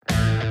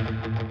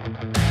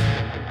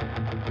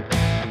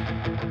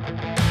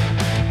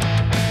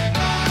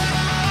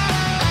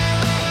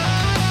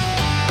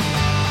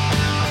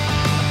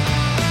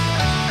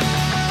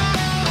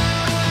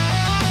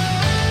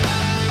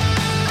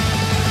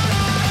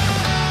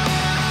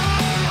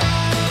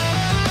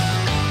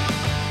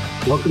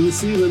Welcome to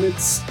City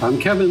Limits. I'm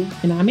Kevin.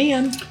 And I'm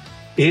Ann.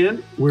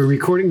 And we're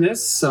recording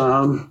this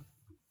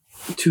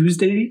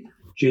Tuesday,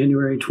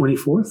 January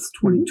 24th,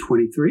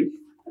 2023.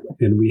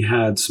 And we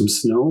had some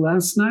snow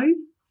last night,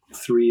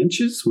 3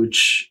 inches,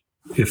 which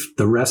if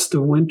the rest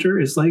of winter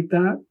is like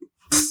that,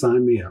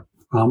 sign me up.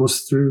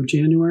 Almost through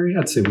January.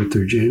 I'd say we're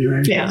through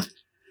January. Yeah.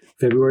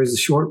 February is a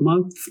short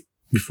month.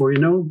 Before you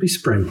know, it'll be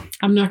spring.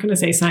 I'm not going to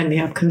say sign me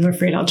up because I'm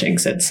afraid I'll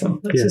jinx it. So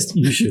let's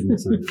You shouldn't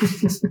sign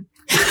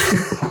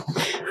up.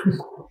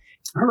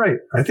 All right.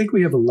 I think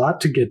we have a lot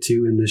to get to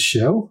in this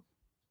show.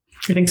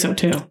 I think so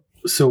too.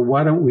 So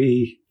why don't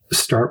we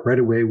start right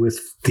away with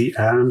the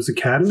Adams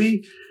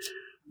Academy?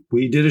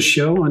 We did a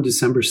show on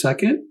December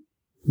 2nd.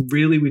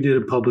 Really, we did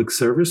a public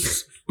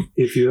service.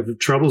 If you have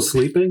trouble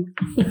sleeping,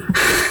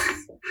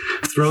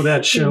 throw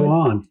that show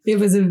on. It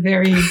was a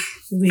very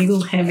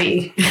legal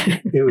heavy.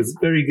 It was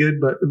very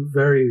good, but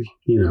very,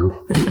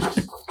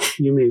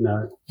 you may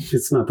not.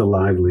 It's not the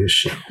liveliest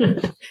show.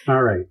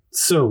 All right.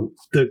 So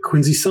the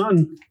Quincy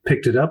Sun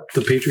picked it up.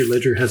 The Patriot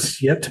Ledger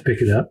has yet to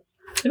pick it up.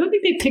 I don't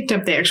think they picked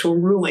up the actual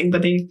ruling,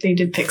 but they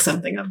did pick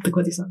something up, the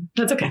Quincy Sun.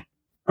 That's okay.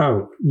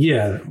 Oh,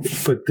 yeah.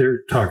 But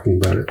they're talking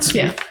about it. So.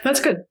 Yeah, that's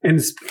good. And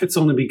it's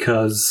only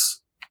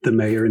because the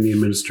mayor and the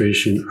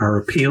administration are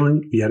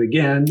appealing yet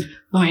again.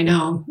 Oh, I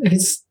know.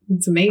 It's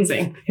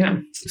amazing. Yeah.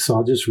 So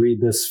I'll just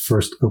read this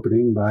first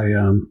opening by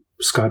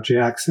Scott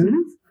Jackson.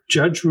 Mm-hmm.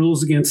 Judge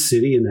rules against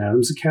City and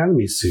Adams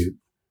Academy suit.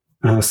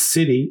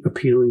 City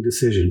appealing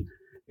decision.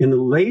 In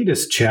the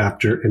latest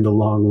chapter in the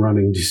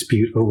long-running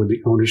dispute over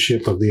the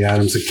ownership of the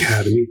Adams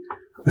Academy,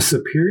 a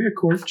Superior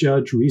Court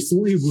judge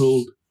recently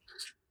ruled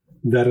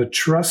that a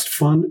trust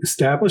fund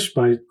established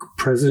by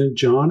President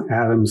John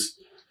Adams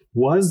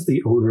was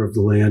the owner of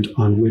the land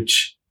on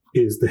which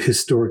is the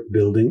historic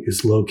building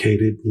is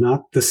located,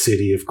 not the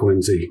city of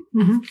Quincy.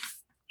 Mm-hmm.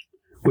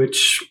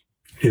 Which,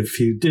 if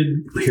you did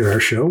hear our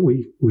show,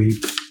 we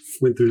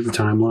went through the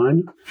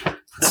timeline.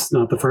 It's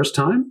not the first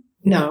time.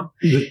 No.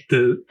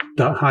 The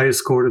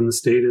highest court in the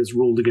state has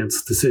ruled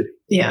against the city.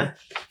 Yeah.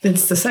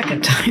 It's the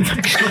second time,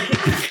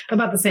 actually,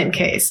 about the same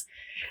case.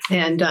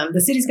 And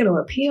the city's going to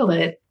appeal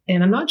it.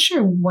 And I'm not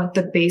sure what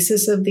the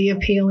basis of the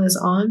appeal is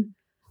on.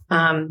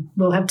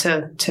 We'll have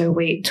to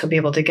wait to be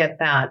able to get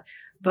that.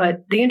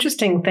 But the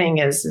interesting thing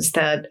is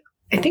that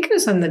I think it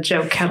was on the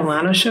Joe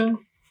Catalano show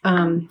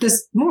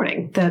this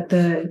morning that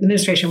the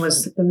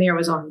mayor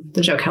was on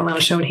the Joe Catalano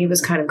show, and he was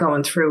kind of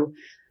going through,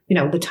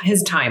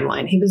 his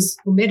timeline. He was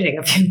omitting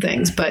a few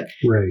things, but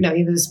right.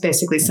 He was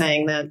basically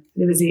saying that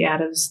it was the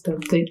Adams,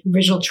 the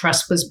original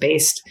trust was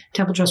based,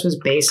 Temple Trust was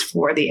based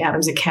for the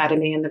Adams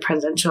Academy and the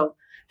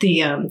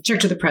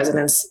Church of the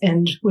Presidents,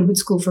 and Woodwood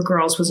School for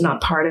Girls was not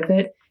part of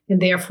it.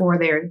 And therefore,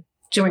 they're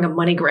doing a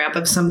money grab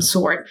of some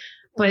sort.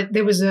 But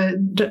there was a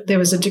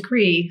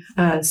decree,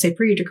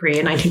 Sapri decree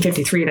in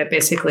 1953 that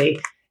basically,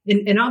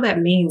 and all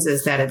that means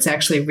is that it's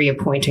actually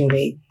reappointing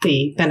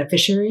the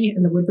beneficiary,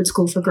 and the Woodwood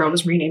School for Girls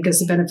was renamed as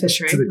the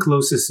beneficiary. To the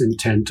closest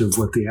intent of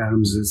what the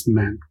Adamses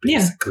meant,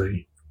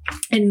 basically.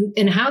 Yeah.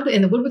 And how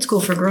the Woodwood School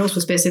for Girls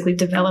was basically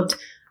developed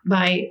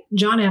by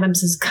John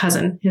Adams's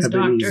cousin, his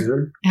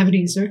doctor,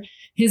 Ebenezer,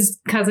 his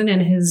cousin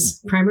and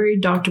his primary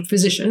doctor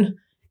physician.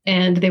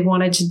 And they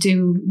wanted to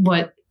do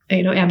what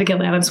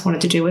Abigail Adams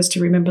wanted to do, is to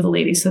remember the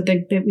ladies, so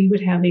that we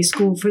would have a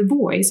school for the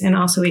boys and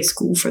also a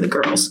school for the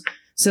girls,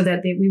 so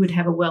that we would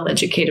have a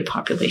well-educated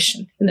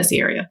population in this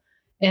area.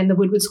 And the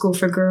Woodwood School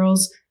for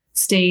Girls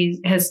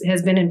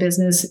has been in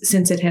business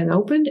since it had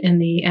opened,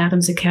 and the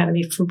Adams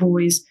Academy for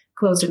Boys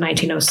closed in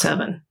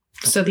 1907.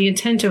 So the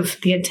intent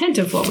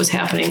of what was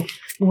happening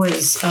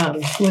was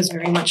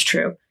very much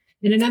true.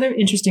 And another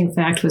interesting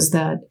fact was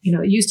that,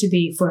 it used to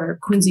be for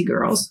Quincy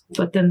girls,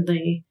 but then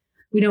we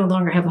no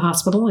longer have a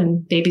hospital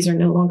and babies are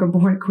no longer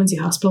born at Quincy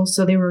Hospital.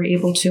 So they were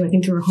able to, I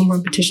think through a home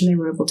run petition, they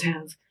were able to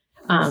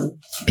have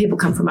people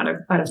come from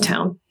out of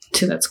town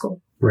to that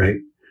school. Right.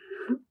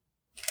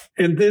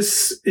 And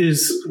this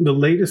is the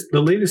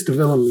latest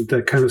development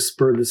that kind of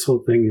spurred this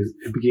whole thing.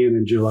 It began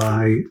in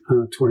July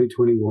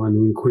 2021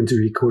 when Quincy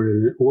recorded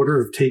an order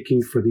of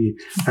taking for the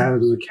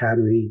Adams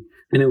Academy,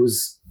 and it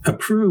was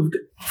approved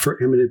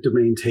for eminent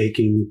domain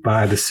taking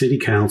by the city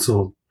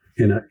council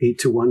in an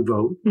 8-1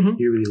 vote. Mm-hmm.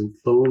 You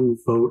lone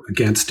vote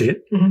against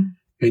it. Mm-hmm.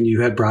 And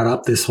you had brought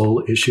up this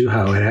whole issue,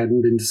 how it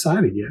hadn't been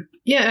decided yet.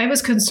 Yeah, I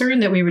was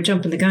concerned that we were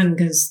jumping the gun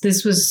because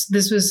this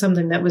was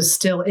something that was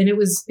still, and it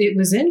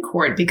was in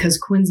court because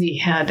Quincy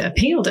had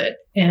appealed it.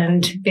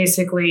 And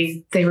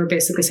basically, they were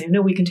saying,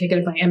 no, we can take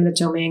it by eminent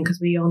domain because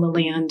we own the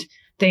land,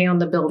 they own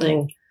the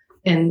building.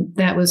 And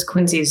that was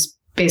Quincy's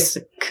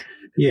basic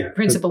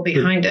principle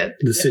behind it.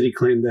 The city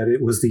claimed that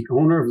it was the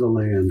owner of the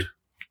land.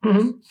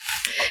 Mm-hmm.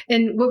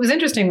 And what was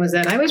interesting was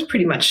that I was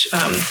pretty much,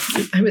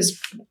 I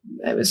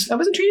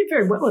wasn't treated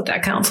very well at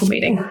that council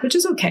meeting, which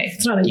is okay.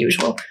 It's not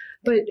unusual.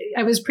 But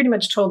I was pretty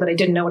much told that I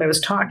didn't know what I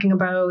was talking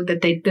about,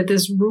 that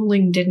this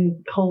ruling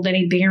didn't hold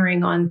any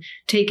bearing on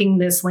taking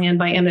this land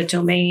by eminent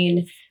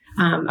domain.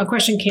 A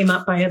question came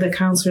up by other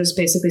councilors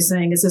basically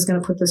saying, is this going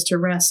to put this to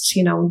rest?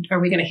 Are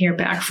we going to hear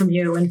back from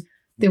you? And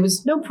There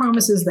was no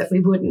promises that we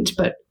wouldn't,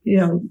 but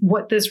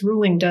what this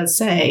ruling does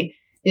say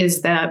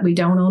is that we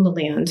don't own the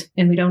land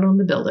and we don't own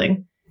the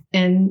building.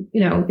 And,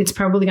 it's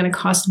probably going to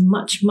cost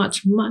much,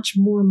 much, much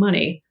more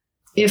money.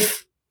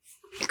 If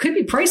it could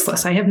be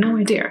priceless. I have no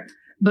idea.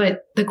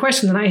 But the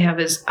question that I have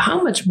is,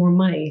 how much more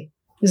money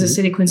is the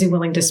city of Quincy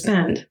willing to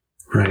spend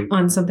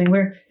on something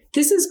where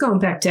this is going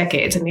back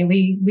decades? I mean,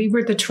 we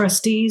were the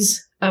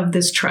trustees of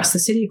this trust. The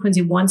city of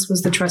Quincy once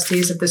was the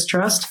trustees of this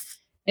trust.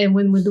 And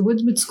when the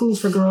Woodward School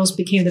for Girls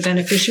became the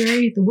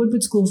beneficiary, the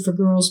Woodward School for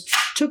Girls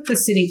took the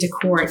city to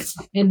court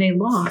and they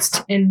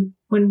lost. And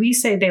when we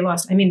say they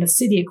lost, I mean the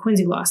city of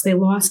Quincy lost. They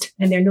lost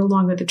and they're no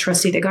longer the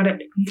trustee. They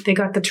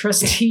got the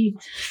trustee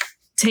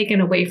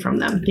taken away from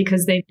them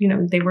because they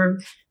were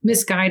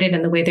misguided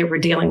in the way they were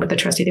dealing with the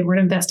trustee. They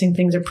weren't investing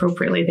things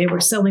appropriately. They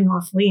were selling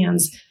off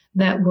lands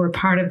that were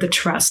part of the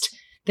trust.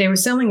 They were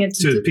selling it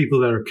to the people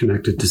that are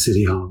connected to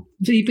City Hall.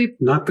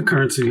 Not the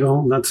current City Hall.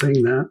 I'm not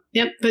saying that.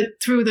 Yep. But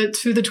through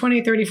the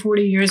 20, 30,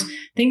 40 years,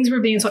 things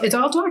were being sold. It's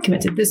all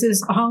documented. This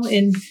is all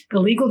in the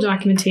legal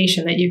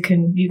documentation that you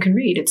can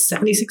read. It's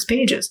 76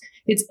 pages.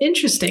 It's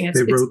interesting.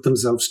 They wrote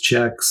themselves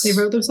checks. They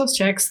wrote themselves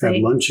checks. Had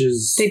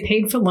lunches. They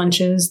paid for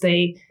lunches.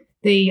 They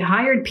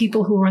hired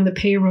people who were on the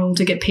payroll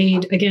to get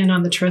paid, again,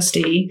 on the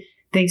trustee.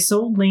 They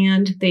sold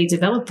land. They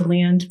developed the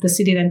land. The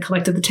city then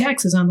collected the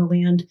taxes on the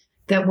land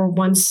that were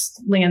once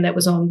land that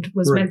was owned,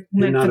 meant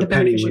not for the a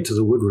penny beneficiary. went to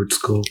the Woodward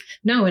School.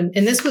 No, and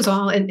this was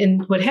all,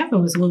 and what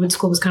happened was the Woodward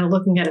School was kind of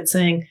looking at it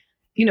saying,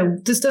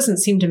 this doesn't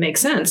seem to make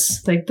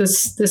sense. Like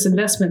this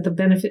investment,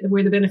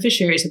 we're the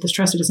beneficiaries of this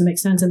trust, it doesn't make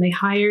sense. And they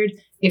hired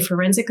a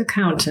forensic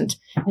accountant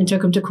and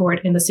took him to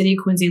court, and the city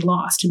of Quincy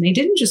lost. And they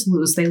didn't just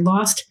lose, they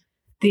lost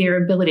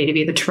their ability to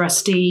be the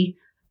trustee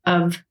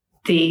of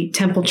the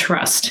Temple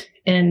Trust.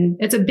 And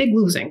it's a big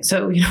losing.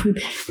 So,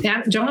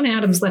 John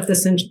Adams left the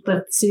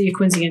city of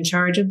Quincy in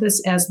charge of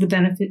this as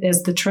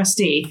the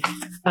trustee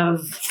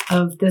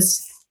of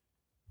this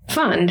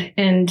fund.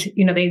 And,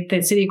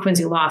 the city of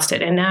Quincy lost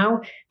it. And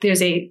now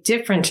there's a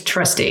different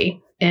trustee.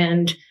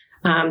 And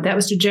that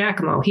was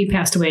DiGiacomo. He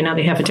passed away. Now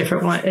they have a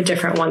different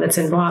one that's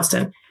in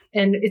Boston.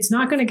 And it's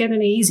not going to get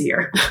any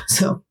easier.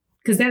 So,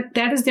 because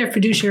that is their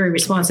fiduciary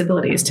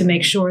responsibility, is to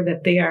make sure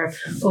that they are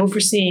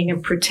overseeing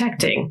and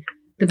protecting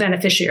the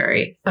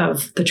beneficiary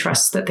of the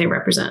trust that they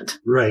represent.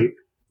 Right.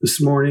 This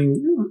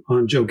morning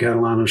on Joe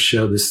Catalano's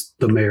show,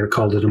 the mayor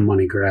called it a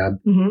money grab.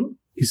 Mm-hmm.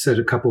 He said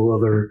a couple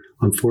other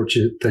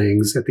unfortunate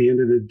things. At the end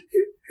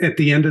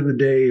of the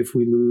day, if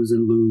we lose,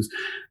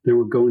 then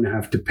we're going to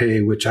have to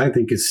pay, which I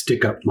think is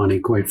stick up money,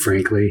 quite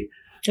frankly.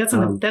 That's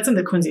in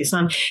the Quincy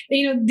Sun.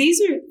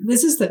 This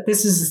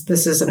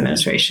is an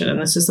administration,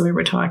 and this is the way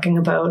we're talking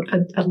about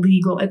a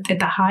legal at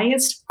the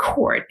highest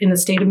court in the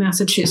state of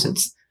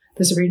Massachusetts.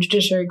 The Supreme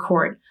Judiciary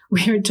Court,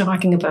 we are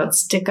talking about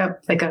stick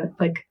up,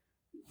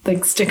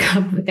 like stick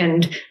up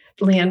and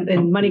land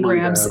and money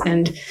grabs.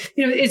 And,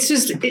 it's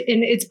just, and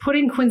it's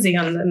putting Quincy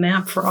on the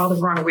map for all the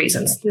wrong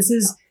reasons. This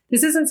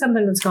isn't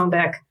something that's gone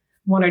back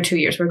 1 or 2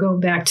 years. We're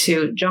going back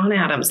to John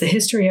Adams, the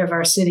history of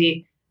our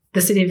city,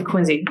 the city of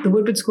Quincy, the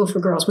Woodward School for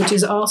Girls, which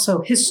is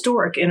also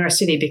historic in our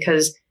city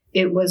because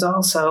it was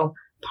also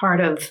part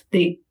of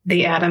the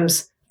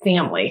Adams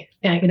family.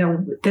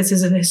 And, this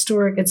is an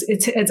historic,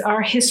 it's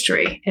our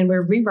history, and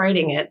we're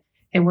rewriting it,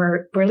 and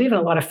we're leaving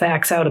a lot of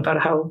facts out about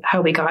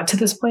how we got to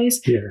this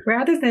place,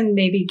 rather than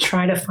maybe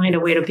try to find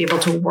a way to be able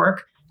to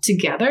work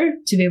together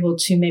to be able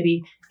to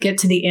maybe get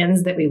to the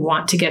ends that we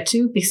want to get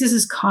to, because this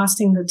is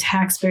costing the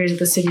taxpayers of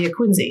the city of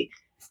Quincy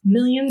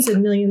millions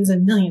and millions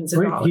and millions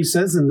of dollars. He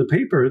says in the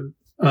paper,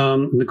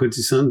 in the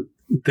Quincy Sun,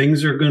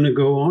 things are going to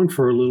go on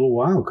for a little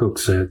while, Coke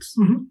says.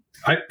 Mm-hmm.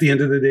 At the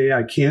end of the day,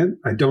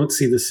 I don't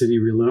see the city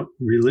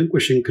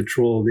relinquishing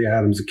control of the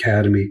Adams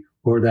Academy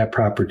or that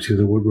property to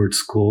the Woodward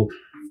School.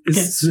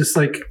 It's just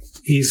like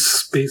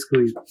he's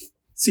basically,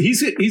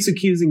 he's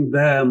accusing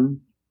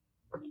them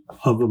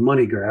of a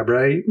money grab,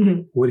 right?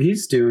 Mm-hmm. What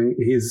he's doing,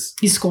 he's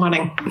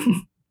squatting.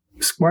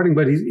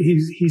 But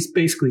he's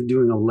basically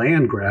doing a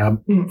land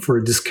grab for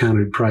a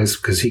discounted price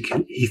because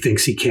he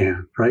thinks he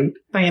can, right?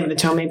 By him to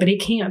tell me, but he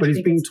can't. But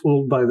he's being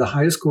told by the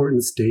highest court in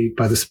the state,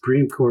 by the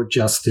Supreme Court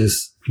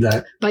justice,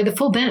 that by the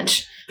full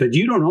bench, that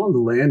you don't own the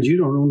land, you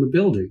don't own the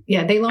building.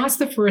 Yeah, they lost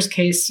the first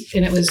case,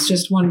 and it was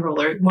just one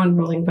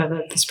ruling by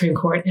the Supreme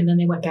Court, and then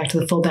they went back to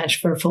the full bench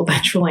for a full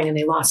bench ruling, and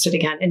they lost it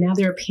again, and now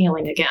they're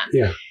appealing again.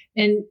 Yeah.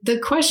 And the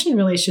question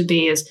really should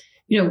be is,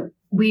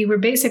 we were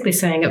basically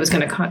saying it was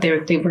going to cost, they were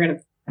going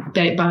to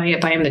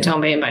buy him the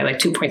Tomei and by like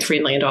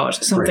 $2.3 million or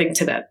something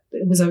to that.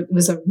 It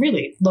was a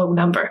really low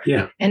number.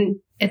 Yeah. And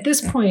at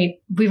this point,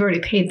 we've already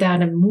paid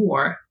that and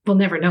more. We'll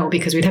never know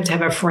because we'd have to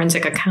have a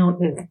forensic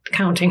accounting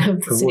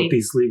of the city. What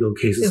these legal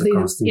cases are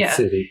costing the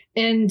city.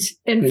 And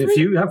if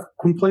you have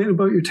complaint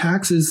about your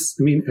taxes,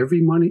 I mean,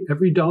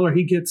 every dollar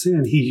he gets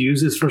in, he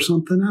uses for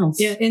something else.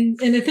 Yeah. And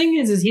the thing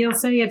is he'll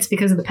say it's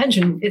because of the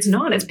pension. It's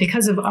not. It's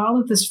because of all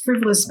of this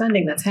frivolous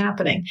spending that's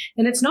happening.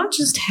 And it's not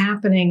just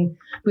happening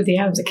with the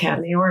Adams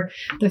Academy or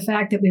the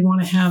fact that we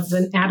want to have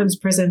an Adams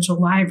Presidential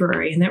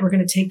Library and that we're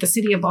going to take the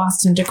city of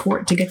Boston to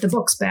court to get the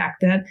books back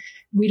that that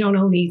we don't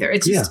own either.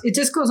 It's just, it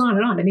just goes on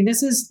and on. I mean,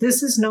 this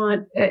is not,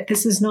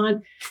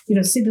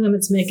 city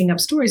limits making up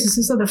stories. This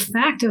is the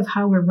fact of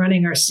how we're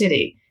running our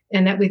city,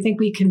 and that we think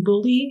we can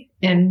bully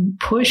and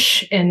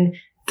push and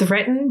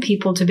threaten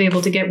people to be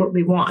able to get what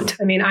we want.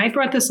 I mean, I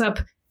brought this up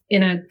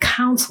in a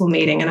council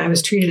meeting, and I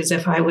was treated as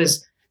if I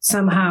was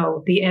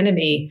somehow the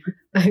enemy,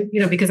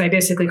 because I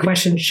basically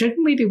questioned,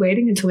 shouldn't we be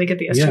waiting until we get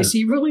the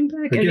SJC ruling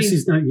back? I guess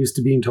he's not used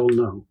to being told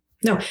no.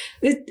 No,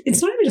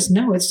 it's not even just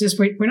no. It's just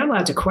we're not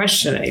allowed to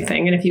question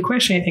anything. And if you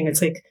question anything,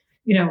 it's like,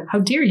 how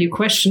dare you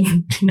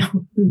question,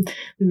 the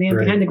man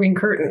behind the green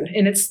curtain?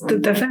 And it's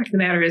the fact of the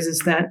matter is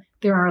that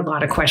there are a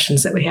lot of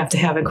questions that we have to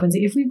have in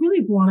Quincy. If we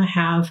really want to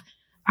have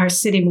our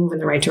city move in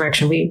the right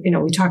direction, we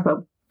talk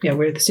about,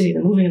 we're the city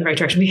that's moving in the right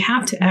direction. We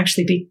have to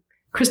actually be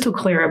crystal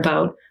clear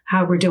about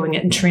how we're doing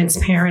it and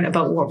transparent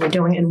about what we're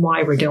doing and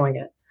why we're doing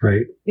it.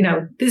 Right.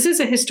 This is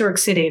a historic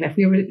city. And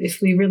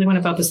if we really went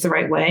about this the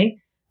right way,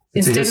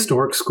 it's a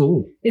historic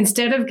school.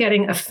 Instead of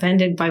getting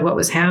offended by what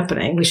was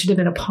happening, we should have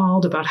been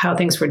appalled about how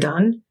things were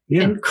done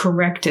and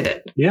corrected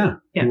it. Yeah.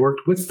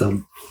 Worked with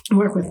them.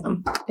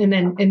 And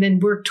then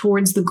work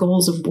towards the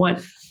goals of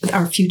what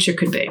our future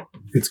could be.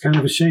 It's kind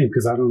of a shame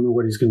because I don't know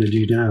what he's going to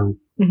do now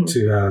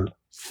to,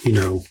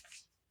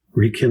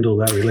 rekindle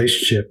that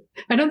relationship.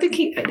 I don't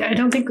think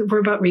we're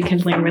about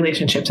rekindling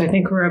relationships. I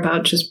think we're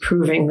about just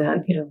proving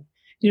that,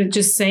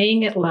 just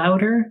saying it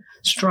louder,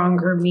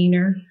 stronger,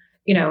 meaner,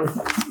 saying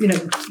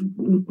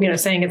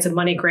it's a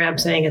money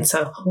grab, saying it's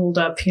a hold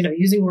up,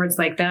 using words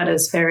like that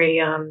is very,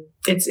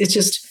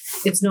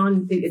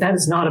 that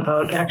is not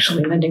about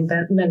actually mending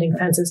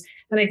fences.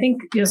 And I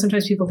think,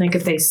 sometimes people think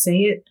if they say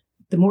it,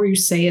 the more you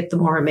say it, the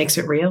more it makes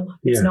it real.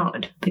 It's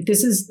not. Like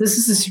this is the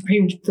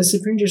Supreme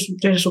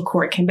Judicial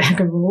Court came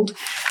back and ruled.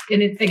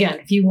 And again,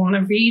 if you want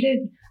to read it,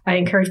 I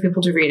encourage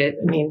people to read it.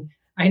 I mean,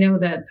 I know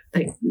that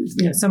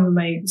some of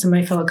my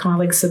fellow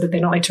colleagues said that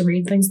they don't like to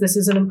read things. This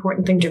is an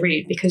important thing to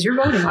read because you're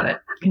voting on it.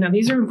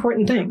 These are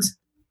important things.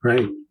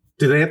 Right.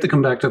 Do they have to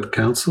come back to the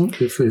council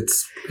if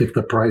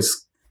the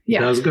price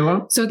does go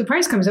up? So if the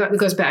price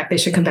goes back, they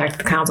should come back to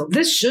the council.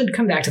 This should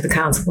come back to the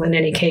council in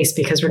any case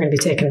because we're going to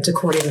be taking it to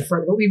court even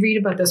further. But we read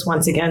about this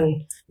once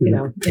again, in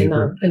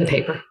the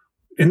paper.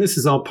 And this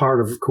is all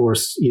part of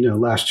course,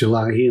 last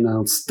July he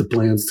announced the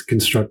plans to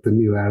construct the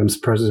new Adams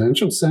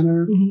Presidential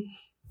Center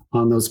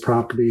on those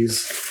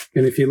properties.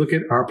 And if you look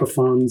at ARPA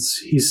funds,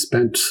 he's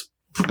spent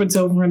upwards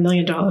over $1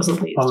 million at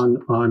least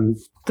on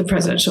the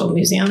Presidential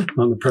Museum.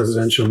 On the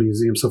Presidential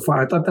Museum so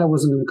far. I thought that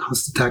wasn't going to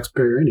cost the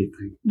taxpayer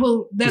anything.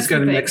 Well, that's he's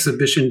got an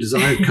exhibition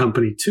design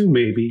company too,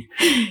 maybe.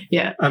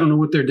 Yeah. I don't know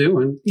what they're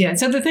doing. Yeah.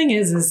 So the thing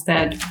is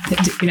that,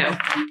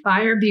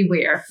 buyer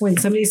beware. When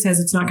somebody says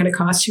it's not going to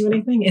cost you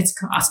anything, it's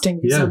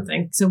costing you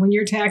something. So when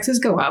your taxes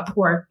go up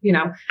or,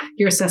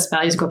 your assessed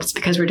values go up, it's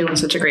because we're doing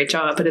such a great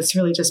job. But it's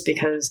really just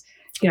because,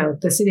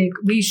 the city,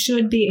 we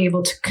should be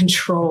able to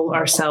control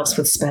ourselves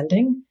with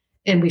spending.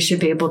 And we should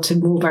be able to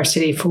move our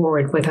city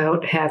forward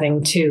without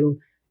having to,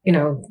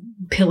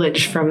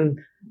 pillage from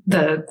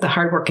the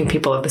hardworking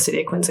people of the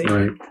city of Quincy.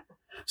 Right.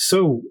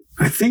 So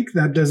I think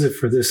that does it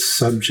for this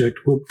subject.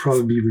 We'll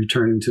probably be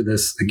returning to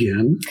this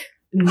again,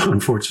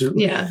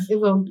 unfortunately. Yeah,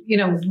 it will.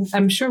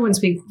 I'm sure once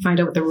we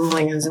find out what the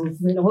ruling is, and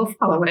we'll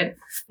follow it.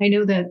 I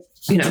know that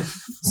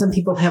some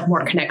people have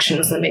more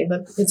connections than me,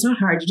 but it's not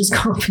hard. You just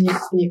go up and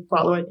you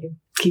follow it. You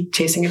keep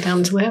chasing it down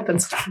until it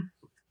happens.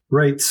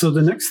 Right. So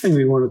the next thing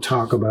we want to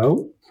talk about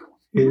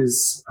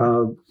is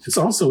it's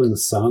also in the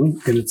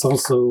Sun, and it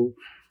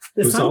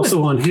was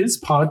also on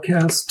his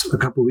podcast a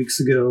couple of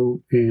weeks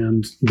ago,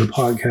 and the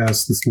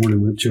podcast this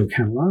morning with Joe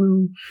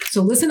Catalano.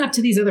 So listen up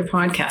to these other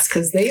podcasts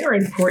because they are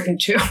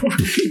important too.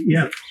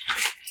 Yeah.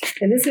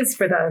 And this is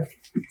for the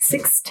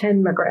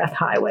 610 McGrath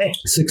Highway.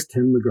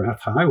 610 McGrath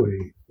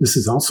Highway. This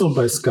is also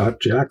by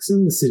Scott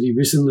Jackson. The city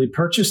recently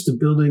purchased a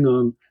building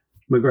on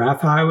McGrath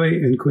Highway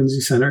in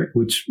Quincy Center,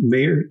 which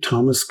Mayor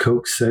Thomas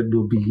Koch said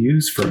will be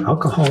used for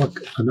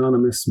Alcoholics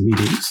Anonymous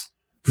meetings.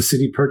 The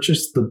city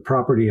purchased the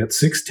property at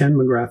 610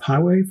 McGrath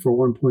Highway for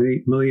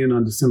 $1.8 million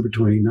on December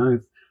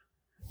 29th.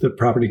 The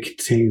property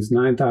contains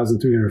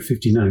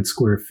 9,359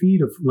 square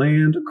feet of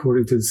land,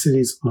 according to the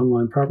city's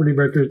online property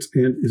records,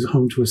 and is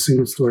home to a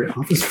single-story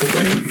office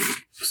building.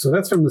 So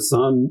that's from the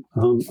Sun.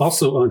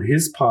 Also on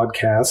his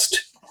podcast,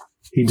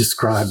 he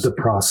described the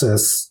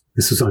process.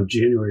 This was on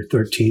January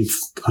 13th,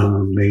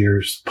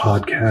 Mayor's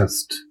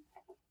podcast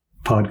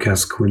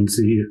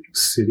Quincy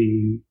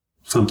City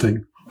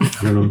something. I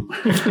don't know.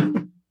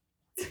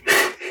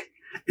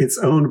 It's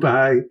owned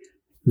by,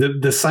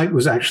 the site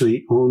was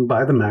actually owned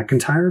by the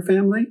McIntyre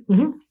family.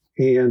 Mm-hmm.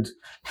 And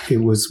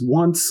it was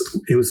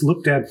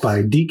looked at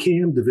by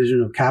DCAM,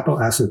 Division of Capital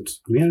Asset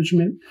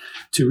Management,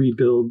 to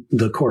rebuild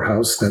the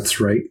courthouse that's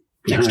right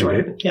behind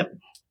it. Yep.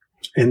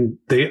 And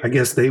I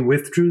guess they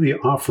withdrew the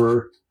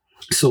offer.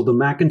 So the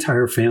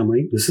McIntyre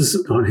family, this is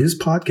on his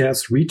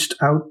podcast, reached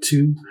out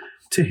to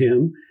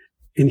him,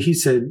 and he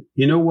said,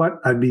 you know what?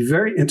 I'd be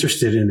very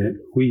interested in it.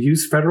 We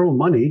use federal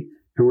money,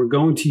 and we're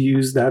going to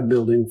use that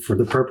building for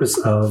the purpose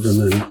of,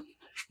 and then,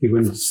 He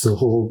went into the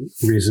whole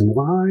reason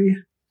why.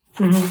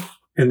 Mm-hmm.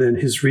 And then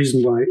his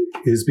reason why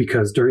is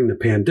because during the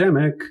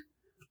pandemic,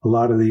 a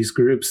lot of these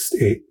groups,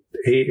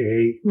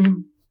 AA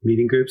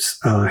meeting groups,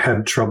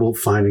 had trouble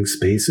finding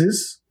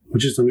spaces,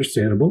 which is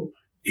understandable.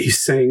 He's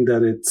saying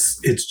that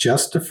it's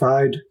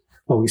justified.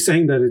 Well, he's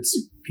saying that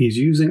he's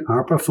using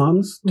ARPA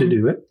funds to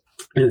do it,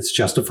 and it's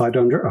justified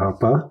under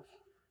ARPA.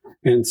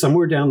 And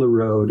somewhere down the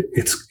road,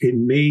 it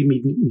may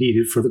be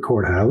needed for the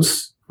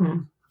courthouse.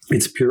 Mm.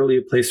 It's purely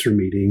a place for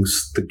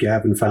meetings. The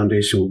Gavin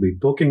Foundation will be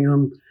booking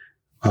them.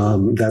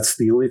 That's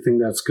the only thing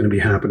that's going to be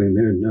happening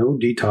there. No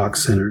detox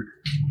center.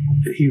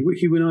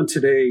 He went on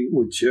today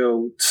with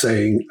Joe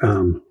saying...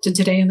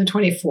 today on the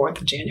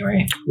 24th of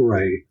January.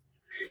 Right.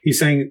 He's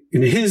saying,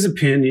 in his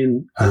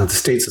opinion, the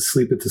state's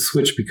asleep at the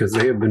switch because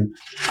there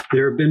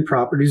have been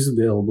properties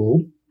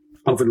available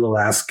over the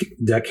last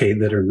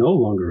decade that are no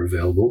longer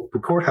available. The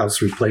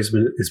courthouse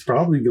replacement is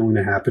probably going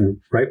to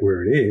happen right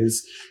where it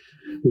is,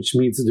 which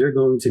means that they're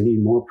going to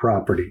need more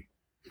property.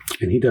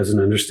 And he doesn't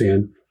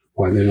understand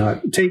why they're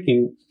not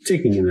taking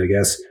it, I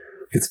guess.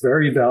 It's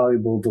very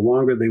valuable. The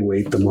longer they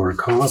wait, the more it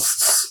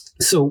costs.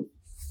 So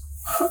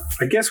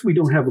I guess we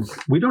don't have a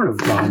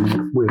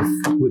problem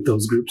with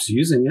those groups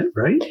using it,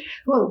 right?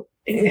 Well,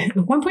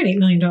 $1.8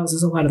 million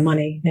is a lot of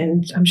money,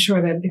 and I'm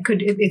sure that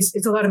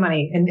it's a lot of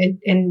money.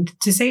 And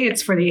to say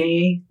it's for the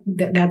AA,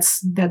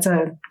 that's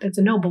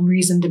a noble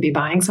reason to be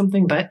buying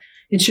something, but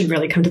it should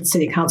really come to the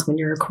city council when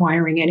you're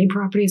acquiring any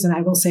properties. And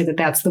I will say that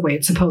that's the way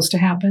it's supposed to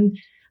happen.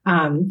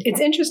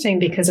 It's interesting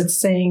because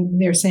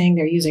they're saying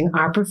they're using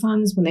ARPA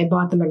funds. When they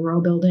bought the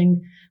Monroe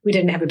building, we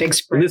didn't have a big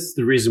spread. And this is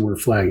the reason we're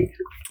flagging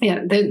it.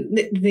 Yeah,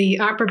 the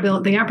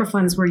ARPA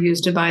funds were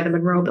used to buy the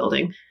Monroe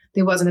building.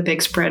 There wasn't a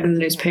big spread in the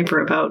newspaper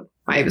about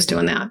why he was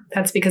doing that.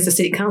 That's because the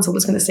city council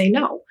was going to say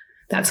no.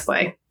 That's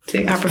why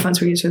the ARPA funds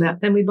were used for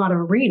that. Then we bought a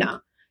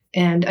marina.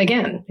 And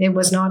again, it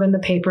was not in the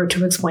paper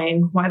to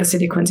explain why the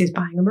city of Quincy is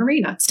buying a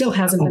marina. It still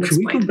hasn't been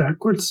explained. Can we go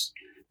backwards?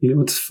 You know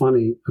what's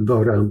funny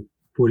about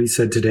what he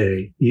said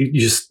today? You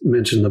just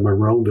mentioned the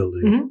Monroe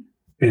building.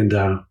 Mm-hmm.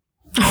 And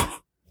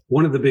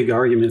one of the big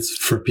arguments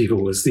for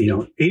people was,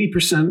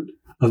 80%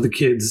 of the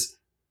kids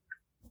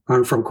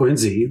aren't from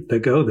Quincy that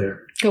go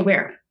there. Go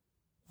where?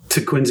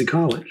 To Quincy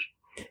College.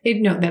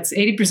 No, that's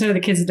 80% of the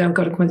kids that don't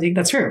go to Quincy.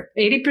 That's true.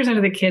 80%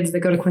 of the kids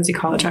that go to Quincy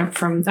College are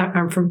from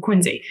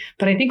Quincy.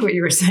 But I think what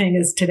you were saying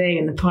is today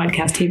in the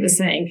podcast, he's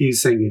saying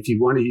if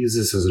you want to use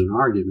this as an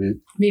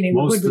argument, meaning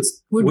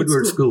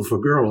Woodward School for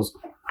Girls,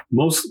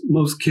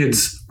 most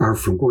kids are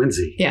from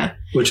Quincy. Yeah,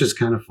 which is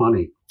kind of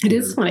funny. It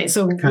is funny.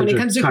 So when it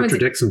comes to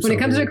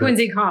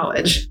Quincy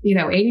College,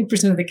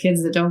 80% of the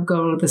kids that don't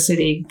go to the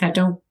city that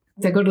go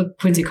to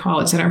Quincy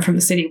College that aren't from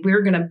the city,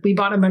 we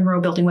bought a Monroe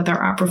building with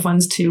our ARPA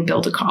funds to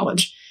build a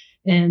college.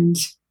 And,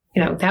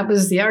 that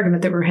was the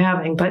argument that we're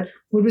having. But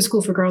Woodward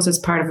School for Girls is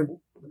part of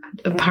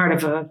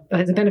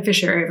as a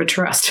beneficiary of a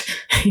trust.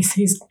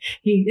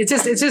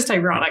 It's just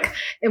ironic.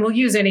 And we'll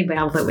use any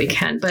battle that we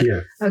can. But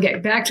Okay,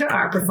 back to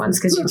ARPA funds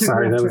because you took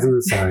Sorry, that was an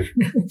aside.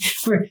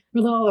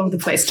 we're all over the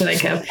place today,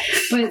 Kev.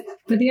 But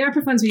the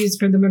ARPA funds we used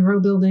for the Monroe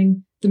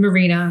building, the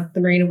marina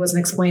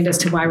wasn't explained as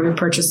to why we were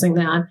purchasing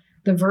that.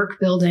 The Verk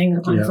building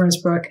on Ferns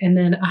Brook, and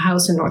then a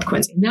house in North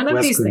Quincy. None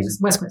of these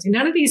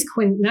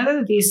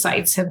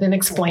sites have been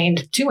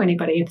explained to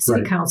anybody at the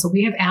city council.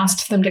 We have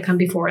asked them to come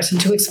before us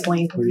and to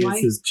explain why.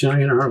 There's this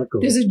giant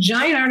article. There's a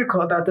giant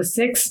article about the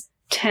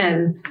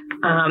 610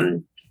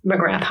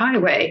 McGrath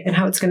Highway and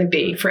how it's going to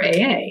be for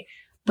AA.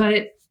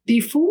 But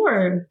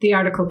before the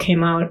article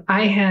came out,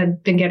 I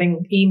had been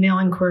getting email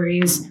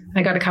inquiries.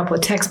 I got a couple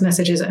of text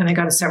messages, and I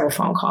got several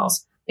phone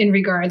calls in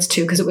regards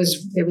to, because it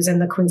was in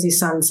the Quincy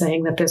Sun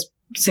saying that this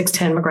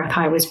 610 McGrath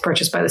Highway was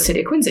purchased by the city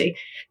of Quincy.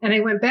 And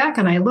I went back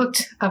and I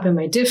looked up in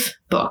my DIF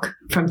book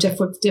from DIF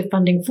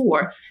Funding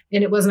 4,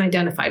 and it wasn't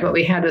identified. What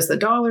we had was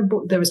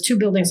there was 2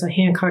 buildings on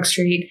Hancock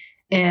Street,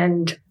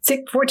 and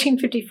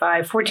 1455,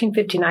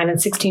 1459, and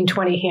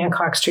 1620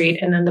 Hancock Street.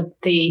 And then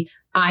the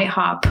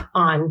IHOP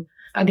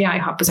the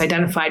IHOP was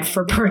identified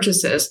for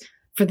purchases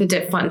for the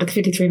DIF fund with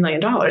 $53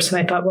 million. And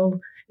I thought,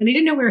 and he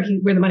didn't know where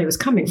the money was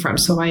coming from.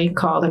 So I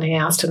called and I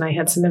asked, and I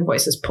had some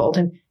invoices pulled.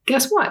 And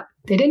guess what?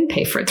 They didn't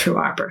pay for it through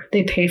ARPA.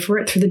 They paid for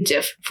it through the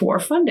DIF for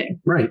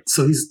funding. Right.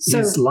 So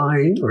he's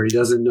lying, or he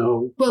doesn't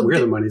know where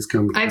the money's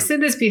coming from. I've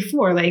said this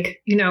before,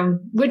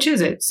 which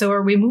is it? So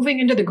are we moving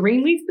into the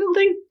Greenleaf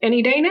building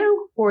any day now?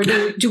 Or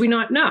do we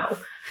not know?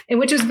 And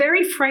which is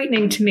very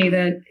frightening to me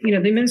that, the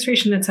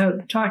administration that's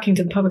out talking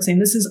to the public saying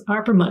this is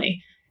ARPA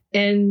money.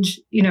 And,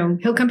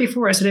 he'll come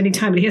before us at any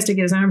time, but he has to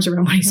get his arms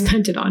around what he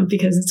spent it on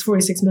because it's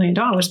 $46 million.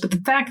 But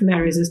the fact of the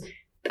matter is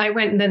I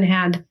went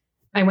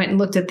and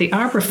looked at the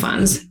ARPA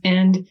funds,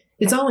 and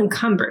it's all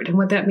encumbered. And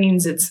what that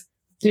means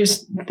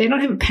they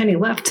don't have a penny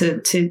left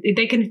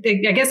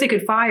I guess they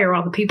could fire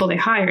all the people they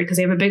hired because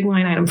they have a big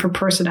line item for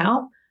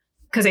personnel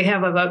because they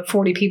have about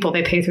 40 people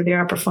they pay through the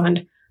ARPA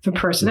fund for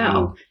personnel.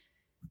 Wow.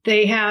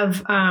 They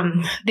have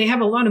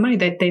a lot of money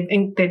that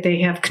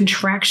they have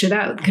contracted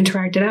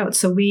out.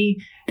 So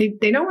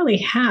they don't really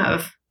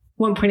have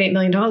 $1.8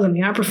 million in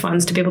the ARPA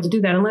funds to be able to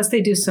do that, unless they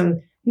do some,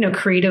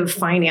 creative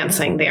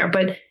financing there.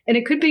 And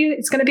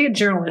it's going to be a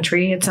journal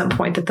entry at some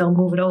point that they'll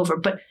move it over.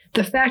 But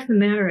the fact of the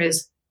matter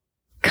is,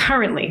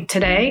 currently,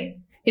 today,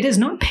 it is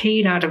not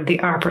paid out of the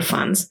ARPA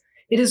funds.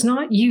 It is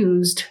not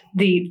used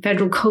the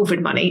federal COVID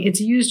money.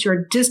 It's used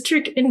your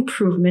district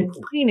improvement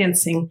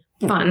financing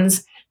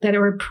funds that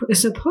are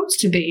supposed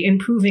to be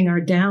improving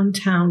our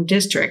downtown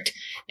district.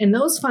 And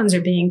those funds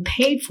are being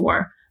paid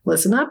for.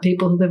 Listen up,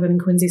 people who live in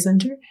Quincy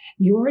Center.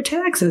 Your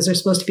taxes are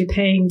supposed to be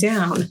paying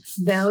down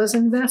those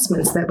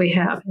investments that we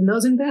have. And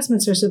those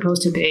investments are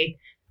supposed to be,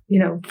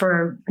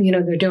 they're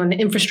doing the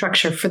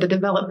infrastructure for the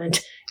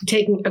development,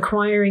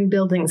 acquiring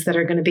buildings that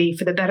are going to be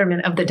for the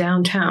betterment of the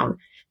downtown.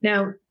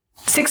 Now,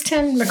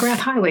 610 McGrath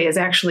Highway is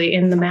actually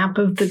in the map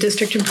of the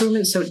district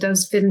improvement, so it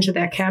does fit into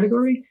that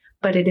category,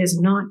 but it is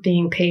not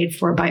being paid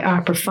for by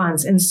ARPA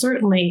funds. And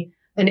certainly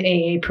an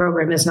AA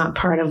program is not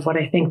part of what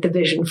I think the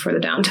vision for the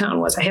downtown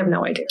was. I have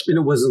no idea. And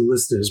it wasn't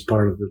listed as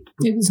part of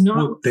it was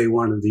not. They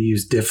wanted to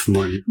use DIF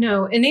money.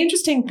 No. And the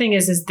interesting thing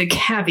is the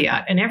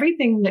caveat. And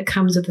everything that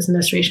comes with this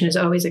administration is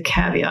always a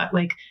caveat.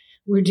 Like,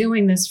 we're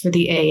doing this for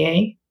the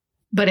AA,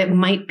 but it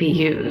might be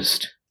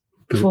used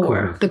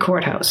for the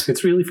courthouse.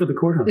 It's really for the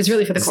courthouse. It's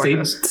really for the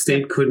courthouse.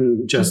 State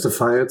couldn't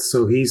justify it,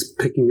 so he's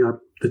picking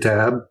up the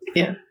tab.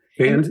 Yeah.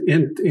 And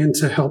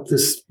to help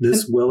this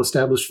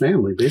well-established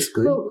family,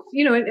 basically. Well,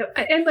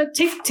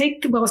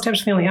 take the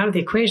well-established family out of the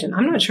equation.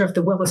 I'm not sure if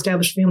the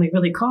well-established family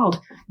really called.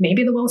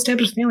 Maybe the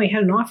well-established family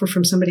had an offer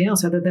from somebody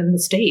else other than the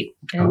state.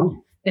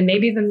 And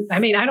maybe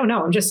I don't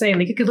know. I'm just saying,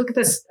 you could look at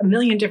this a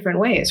million different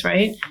ways,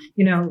 right?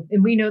 And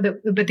we know that.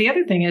 But the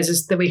other thing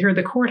is that we heard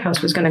the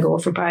courthouse was going to go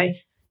over by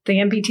the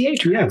MBTA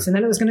tracks, and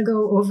then it was going to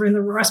go over in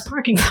the Ross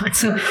parking lot.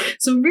 So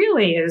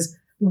really is.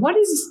 What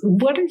is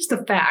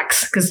the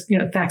facts? Because,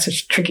 facts are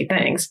tricky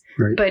things.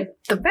 Right. But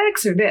the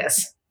facts are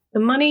this. The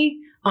money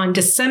on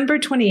December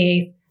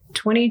 28th,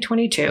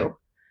 2022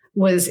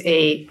 was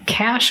a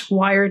cash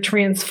wire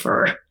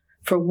transfer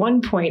for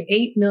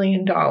 $1.8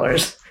 million. To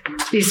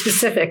be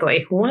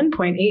specifically,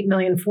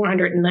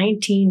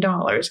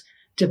 $1.8,419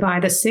 to buy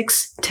the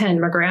 610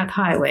 McGrath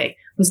Highway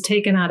was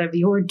taken out of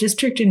your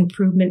district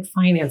improvement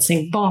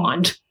financing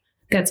bond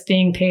that's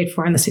being paid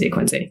for in the city of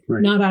Quincy,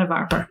 not out of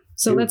ARPA.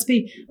 So let's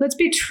be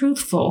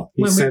truthful.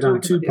 He said on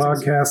 2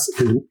 podcasts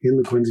in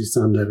the Quincy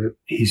Sun that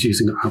he's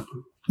using ARPA.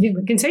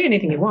 You can say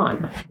anything you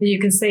want. You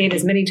can say it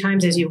as many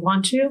times as you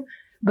want to,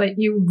 but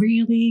you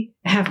really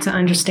have to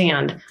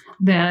understand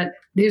that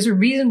there's a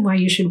reason why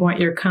you should want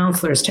your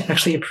counselors to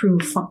actually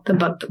approve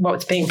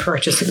what's being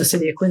purchased in the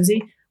city of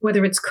Quincy,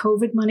 whether it's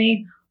COVID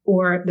money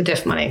or the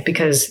DIF money,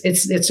 because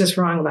it's just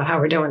wrong about how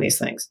we're doing these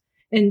things.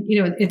 And,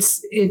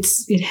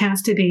 it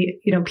has to be,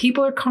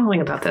 people are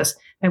calling about this.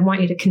 I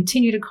want you to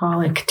continue to call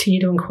and continue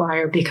to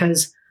inquire,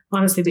 because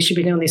honestly, we should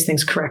be doing these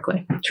things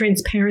correctly.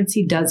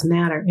 Transparency does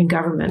matter in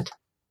government.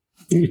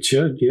 It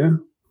should, yeah.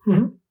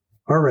 Mm-hmm.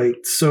 All right.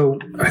 So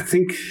I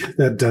think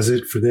that does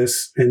it for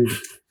this. And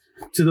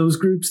to those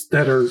groups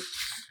that are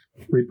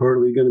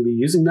reportedly going to be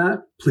using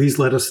that, please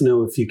let us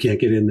know if you can't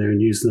get in there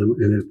and use them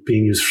and it's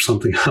being used for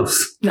something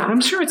else. No,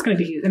 I'm sure it's going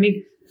to be used. I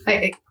mean,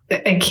 I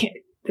can't.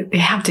 They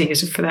have to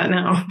use it for that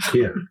now.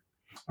 Yeah.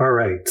 All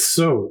right.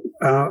 So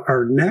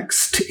our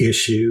next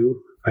issue,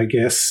 I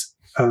guess,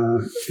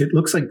 it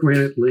looks like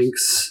Granite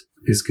Links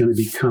is going to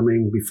be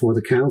coming before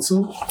the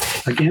council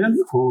again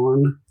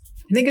on...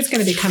 I think it's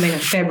going to be coming on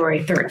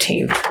February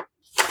 13th.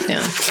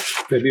 Yeah.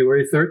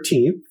 February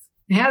 13th.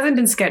 It hasn't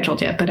been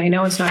scheduled yet, but I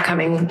know it's not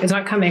coming. It's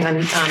not coming on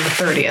the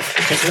 30th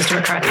because Mr.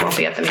 McCarthy won't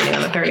be at the meeting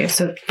on the 30th.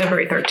 So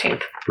February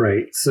 13th.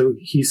 Right. So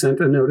he sent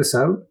a notice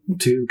out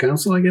to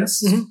council, I guess,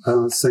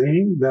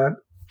 saying that.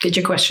 Get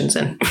your questions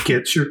in.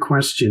 Get your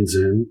questions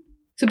in.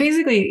 So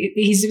basically,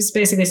 he's just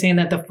basically saying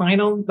that the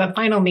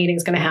final meeting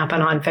is going to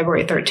happen on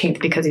February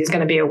 13th because he's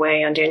going to be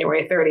away on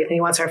January 30th, and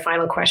he wants our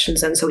final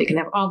questions in so we can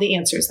have all the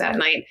answers that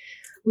night,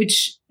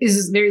 which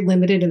is very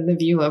limited in the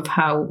view of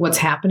what's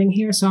happening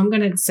here. So I'm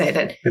going to say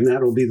that. And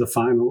that will be the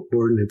final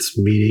ordinance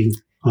meeting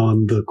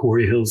on the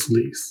Quarry Hills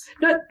lease.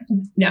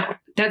 No,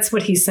 that's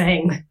what he's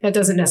saying. That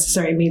doesn't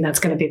necessarily mean that's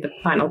going to be the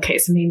final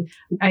case. I mean,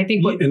 I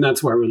think... and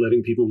that's why we're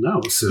letting people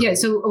know. So. Yeah,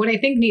 so what I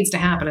think needs to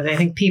happen is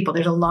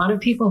there's a lot of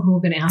people who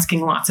have been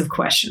asking lots of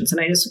questions.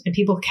 And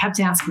people kept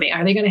asking me,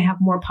 are they going to have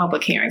more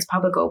public hearings,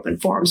 public open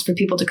forums for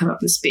people to come up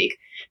and speak?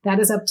 That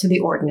is up to the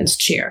ordinance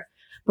chair.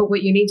 But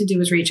what you need to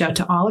do is reach out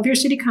to all of your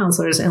city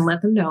councilors and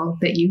let them know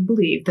that you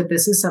believe that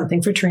this is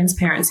something for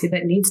transparency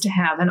that needs to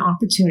have an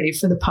opportunity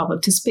for the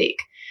public to speak.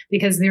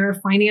 Because there are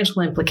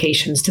financial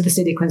implications to the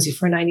city of Quincy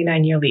for a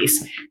 99-year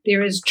lease.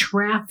 There is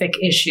traffic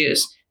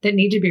issues that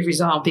need to be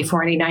resolved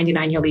before any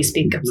 99-year lease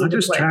becomes into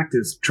play. Not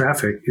just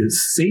traffic,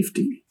 is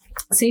safety.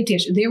 Safety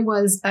issue. There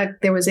was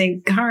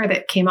a car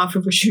that came off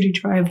of Raschuti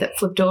Drive that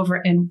flipped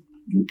over and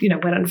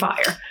went on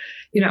fire.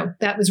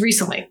 That was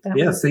recently.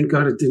 Thank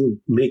God it didn't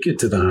make it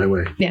to the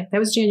highway. Yeah, that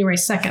was January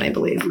 2nd, I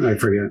believe. I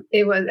forget.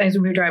 It was as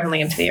we were driving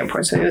into the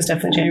airport, so it was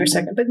definitely January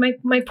 2nd. But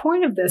my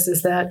point of this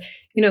is that,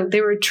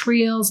 there were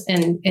trails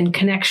and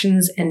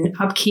connections and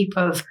upkeep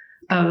of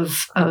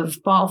of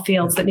ball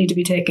fields that need to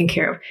be taken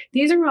care of.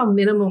 These are all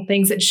minimal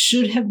things that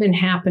should have been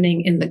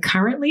happening in the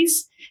current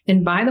lease.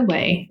 And by the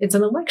way, it's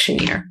an election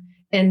year.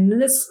 And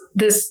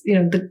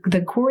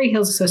the Quarry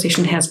Hills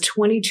Association has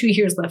 22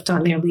 years left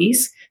on their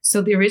lease.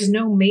 So there is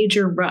no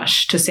major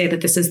rush to say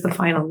that this is the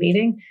final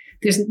meeting.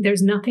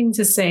 There's nothing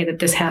to say that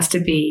this has to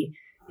be,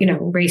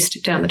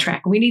 raced down the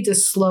track. We need to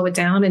slow it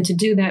down. And to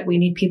do that, we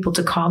need people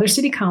to call their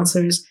city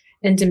councilors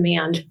and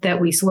demand that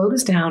we slow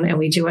this down and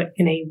we do it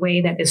in a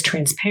way that is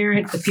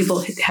transparent, with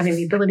people having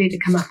the ability to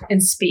come up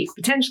and speak,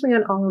 potentially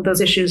on all of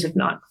those issues, if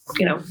not,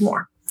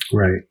 more.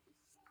 Right.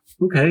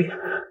 Okay.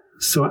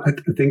 So I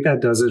think that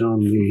does it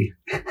on the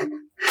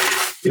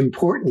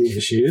important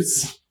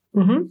issues.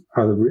 Mm-hmm.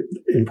 Are the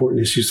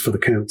important issues for the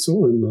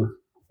council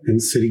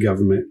and city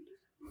government.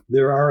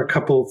 There are a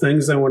couple of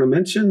things I want to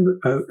mention,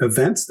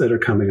 events that are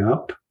coming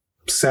up.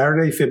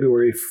 Saturday,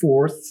 February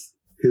 4th,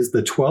 is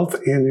the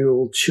 12th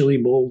annual Chili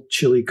Bowl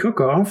Chili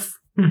Cook-Off.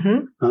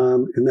 Mm-hmm.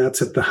 And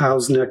that's at the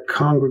Howes Neck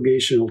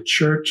Congregational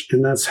Church,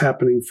 and that's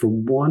happening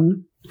from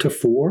 1 to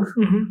 4.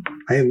 Mm-hmm.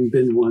 I haven't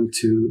been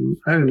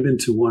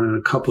to one in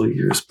a couple of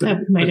years. But I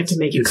might have to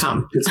make you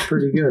come. It's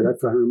pretty good,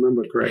 if I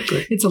remember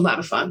correctly. It's a lot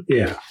of fun.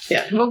 Yeah.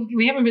 Yeah. Well,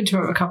 we haven't been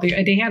to it a couple of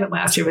years. They had it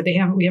last year, but we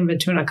haven't been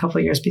to it in a couple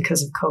of years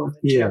because of COVID.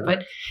 Yeah.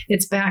 But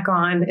it's back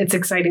on. It's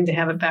exciting to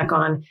have it back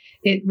on.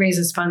 It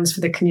raises funds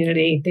for the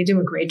community. They do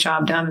a great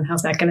job down in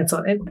Howes Neck, and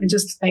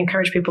I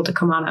encourage people to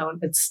come on out.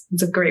 It's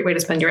a great way to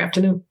spend your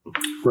afternoon.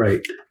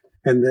 Right.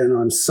 And then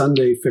on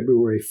Sunday,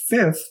 February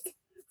 5th,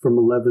 from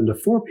 11 to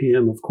 4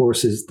 p.m., of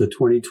course, is the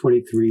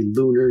 2023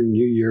 Lunar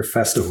New Year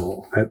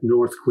Festival at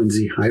North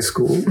Quincy High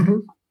School. Mm-hmm.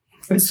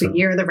 It's the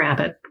Year of the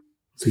Rabbit.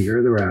 It's the Year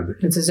of the Rabbit.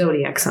 It's a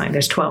zodiac sign.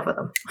 There's 12 of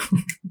them.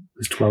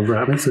 There's 12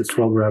 rabbits? There's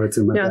 12 rabbits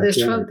in my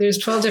backyard. There's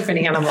 12 different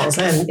animals.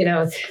 And,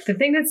 the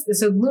thing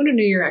so Lunar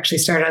New Year actually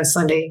started on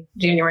Sunday,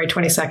 January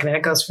 22nd, and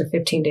it goes for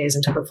 15 days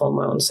until the full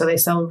moon. So they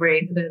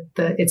celebrate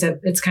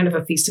it's kind of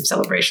a feast of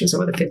celebrations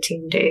over the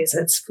 15 days.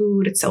 And it's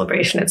food, it's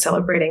celebration, it's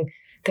celebrating.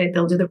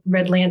 They'll do the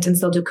red lanterns.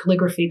 They'll do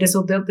calligraphy.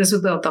 They'll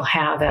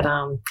have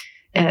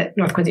at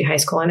North Quincy High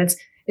School, and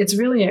it's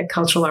really a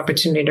cultural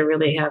opportunity to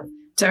really have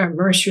to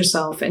immerse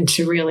yourself and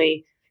to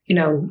really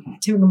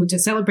to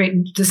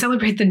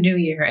celebrate the new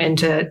year and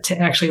to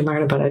actually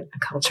learn about a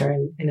culture,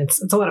 and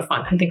it's a lot of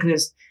fun. I think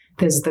there's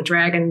the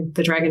dragon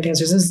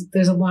dancers.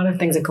 There's a lot of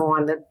things that go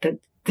on that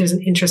there's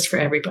an interest for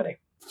everybody.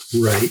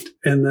 Right.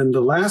 And then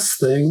the last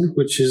thing,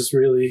 which is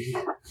really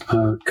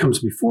comes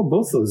before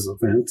both those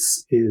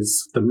events,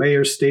 is the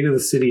Mayor's State of the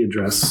City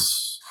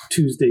Address,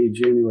 Tuesday,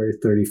 January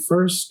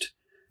 31st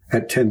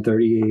at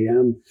 10:30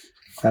 a.m.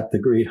 at the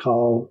Great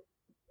Hall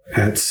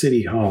at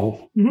City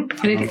Hall.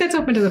 Mm-hmm. And I think that's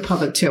open to the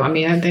public, too. I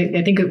mean, I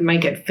think it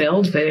might get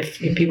filled, but if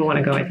people want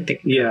to go, I think they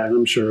can. Yeah, and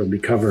I'm sure it'll be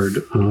covered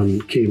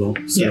on cable.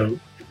 So, yeah.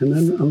 And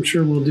then I'm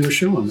sure we'll do a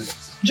show on it.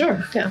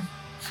 Sure, yeah.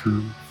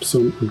 So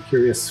I'm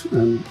curious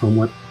on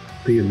what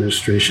the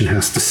administration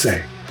has to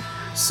say.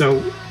 So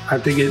I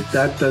think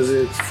that does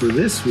it for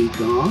this week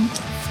on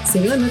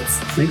City Limits.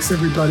 Thanks,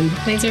 everybody.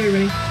 Thanks,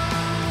 everybody.